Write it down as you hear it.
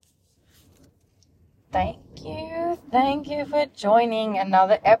Thank you for joining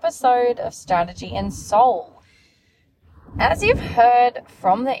another episode of Strategy and Soul. As you've heard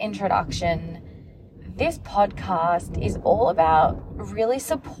from the introduction, this podcast is all about really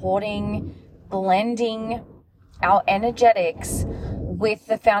supporting, blending our energetics with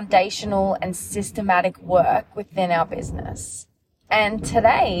the foundational and systematic work within our business. And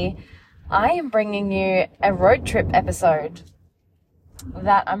today, I am bringing you a road trip episode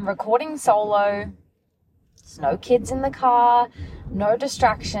that I'm recording solo. There's no kids in the car, no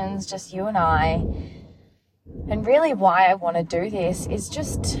distractions, just you and I. And really why I want to do this is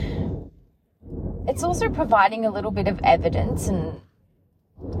just, it's also providing a little bit of evidence and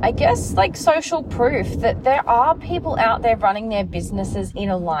I guess like social proof that there are people out there running their businesses in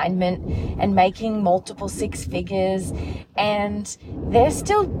alignment and making multiple six figures, and they're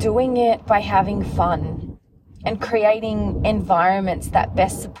still doing it by having fun and creating environments that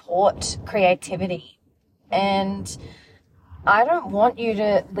best support creativity. And I don't want you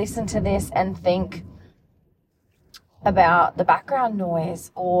to listen to this and think about the background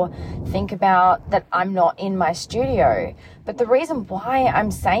noise or think about that I'm not in my studio. But the reason why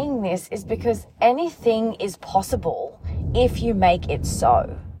I'm saying this is because anything is possible if you make it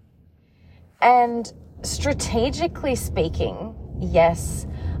so. And strategically speaking, yes,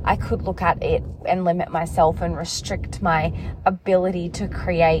 I could look at it and limit myself and restrict my ability to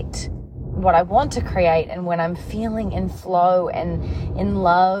create what I want to create, and when I'm feeling in flow and in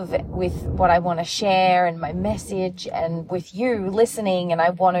love with what I want to share and my message and with you listening, and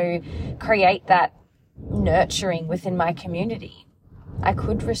I want to create that nurturing within my community, I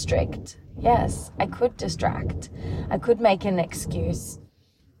could restrict. Yes, I could distract. I could make an excuse.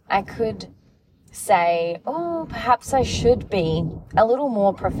 I could say, oh, perhaps I should be a little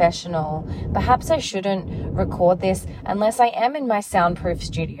more professional. Perhaps I shouldn't record this unless I am in my soundproof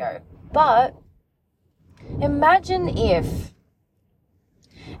studio. But imagine if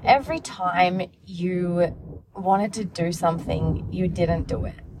every time you wanted to do something, you didn't do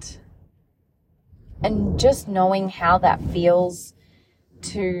it. And just knowing how that feels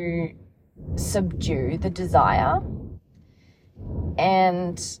to subdue the desire.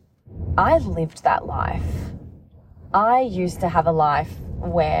 And I lived that life. I used to have a life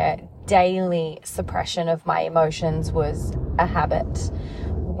where daily suppression of my emotions was a habit,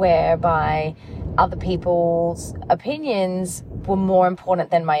 whereby other people's opinions were more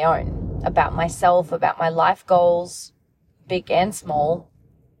important than my own, about myself, about my life goals, big and small,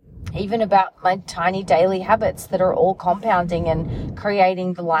 even about my tiny daily habits that are all compounding and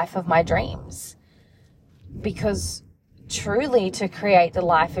creating the life of my dreams. Because truly to create the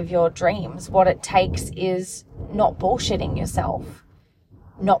life of your dreams, what it takes is not bullshitting yourself,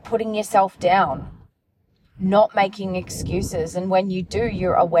 not putting yourself down, not making excuses. And when you do,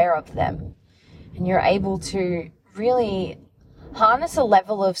 you're aware of them and you're able to really harness a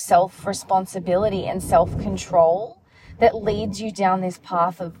level of self-responsibility and self-control that leads you down this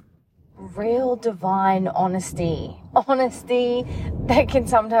path of real divine honesty that can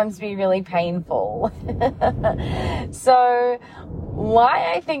sometimes be really painful. So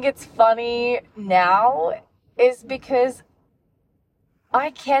why I think it's funny now is because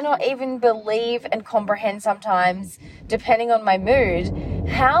I cannot even believe and comprehend sometimes, depending on my mood,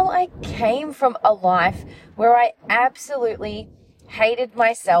 how I came from a life where I absolutely hated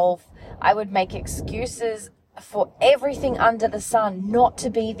myself. I would make excuses for everything under the sun, not to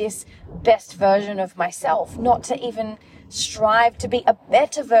be this best version of myself, not to even strive to be a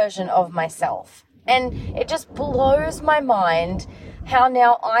better version of myself. And it just blows my mind how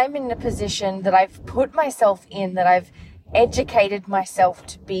now I'm in the position that I've put myself in, that I've educated myself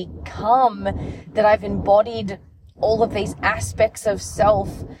to become, that I've embodied all of these aspects of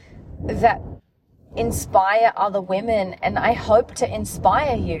self that inspire other women. And I hope to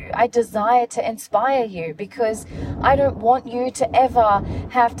inspire you. I desire to inspire you because I don't want you to ever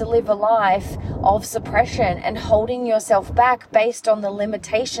have to live a life of suppression and holding yourself back based on the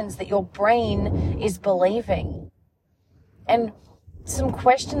limitations that your brain is believing. And some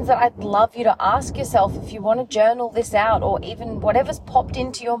questions that I'd love you to ask yourself if you want to journal this out, or even whatever's popped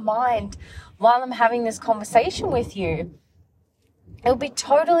into your mind while I'm having this conversation with you. It would be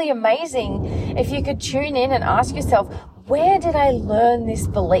totally amazing if you could tune in and ask yourself, where did I learn this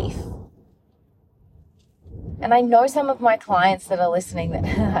belief? And I know some of my clients that are listening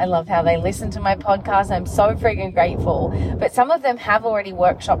that I love how they listen to my podcast. I'm so freaking grateful. But some of them have already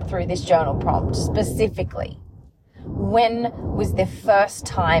workshopped through this journal prompt specifically. When was the first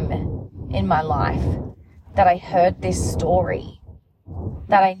time in my life that I heard this story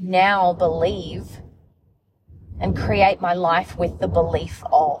that I now believe and create my life with the belief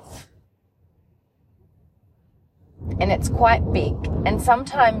of? and it's quite big. And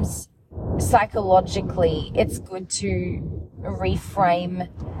sometimes psychologically, it's good to reframe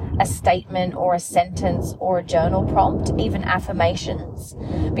a statement or a sentence or a journal prompt, even affirmations,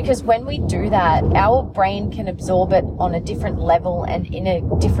 because when we do that, our brain can absorb it on a different level and in a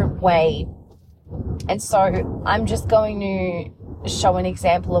different way. And so I'm just going to show an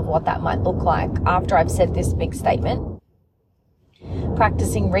example of what that might look like after I've said this big statement.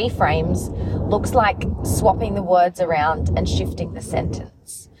 Practicing reframes looks like swapping the words around and shifting the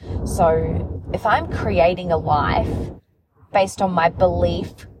sentence. So if I'm creating a life based on my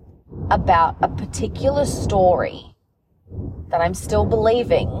belief about a particular story that I'm still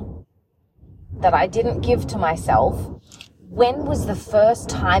believing, that I didn't give to myself, when was the first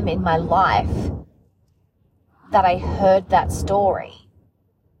time in my life that I heard that story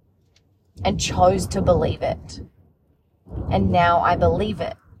and chose to believe it? And now I believe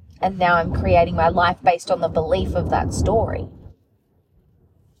it. And now I'm creating my life based on the belief of that story.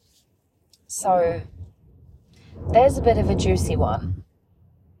 So there's a bit of a juicy one.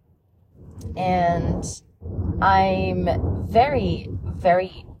 And I'm very,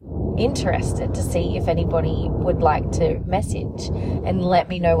 very interested to see if anybody would like to message and let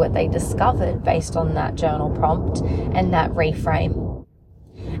me know what they discovered based on that journal prompt and that reframe.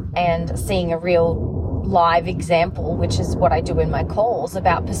 And seeing a real live example, which is what I do in my calls,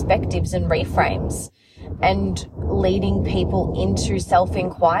 about perspectives and reframes and leading people into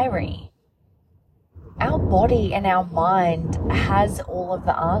self-inquiry. Our body and our mind has all of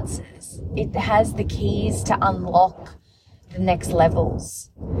the answers. It has the keys to unlock the next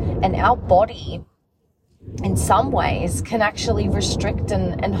levels. And our body, in some ways, can actually restrict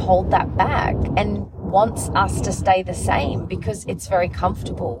and hold that back and wants us to stay the same because it's very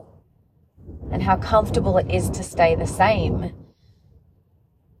comfortable. And how comfortable it is to stay the same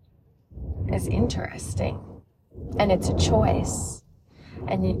is interesting. And it's a choice.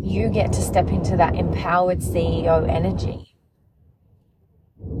 And you get to step into that empowered CEO energy,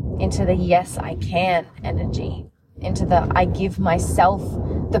 into the yes, I can energy, into the I give myself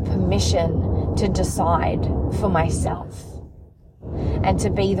the permission to decide for myself and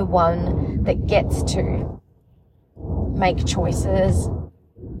to be the one that gets to make choices,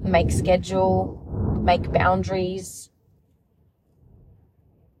 make schedule, make boundaries,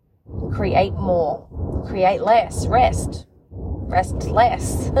 create more, create less, rest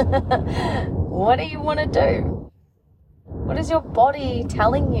less. What do you want to do? What is your body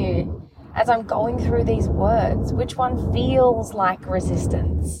telling you as I'm going through these words? Which one feels like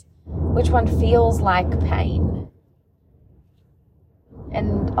resistance? Which one feels like pain?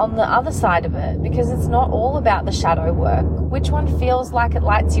 And on the other side of it, because it's not all about the shadow work, which one feels like it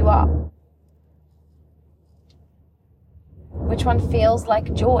lights you up? Which one feels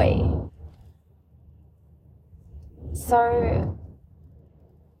like joy? So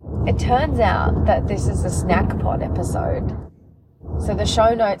it turns out that this is a snackPOD episode. So the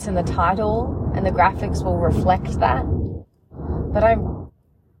show notes and the title and the graphics will reflect that. But I'm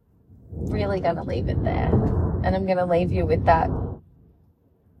really going to leave it there. And I'm going to leave you with that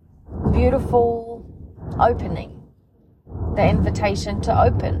beautiful opening, the invitation to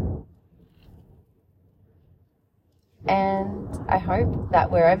open. And I hope that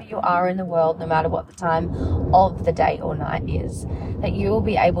wherever you are in the world, no matter what the time of the day or night is, that you will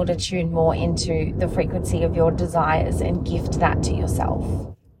be able to tune more into the frequency of your desires and gift that to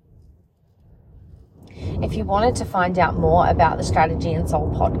yourself. If you wanted to find out more about the Strategy and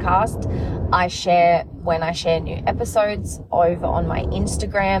Soul podcast, when I share new episodes over on my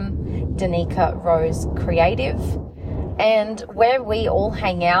Instagram, Danica Rose Creative. And where we all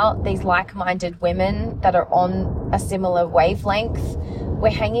hang out, these like-minded women that are on a similar wavelength, we're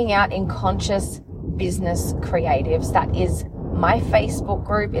hanging out in Conscious Business Creatives. That is my Facebook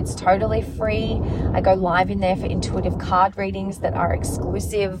group. It's totally free. I go live in there for intuitive card readings that are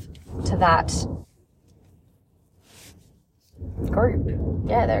exclusive to that group.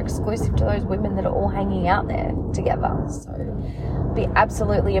 Yeah, they're exclusive to those women that are all hanging out there together. So it'd be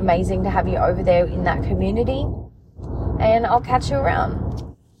absolutely amazing to have you over there in that community. And I'll catch you around.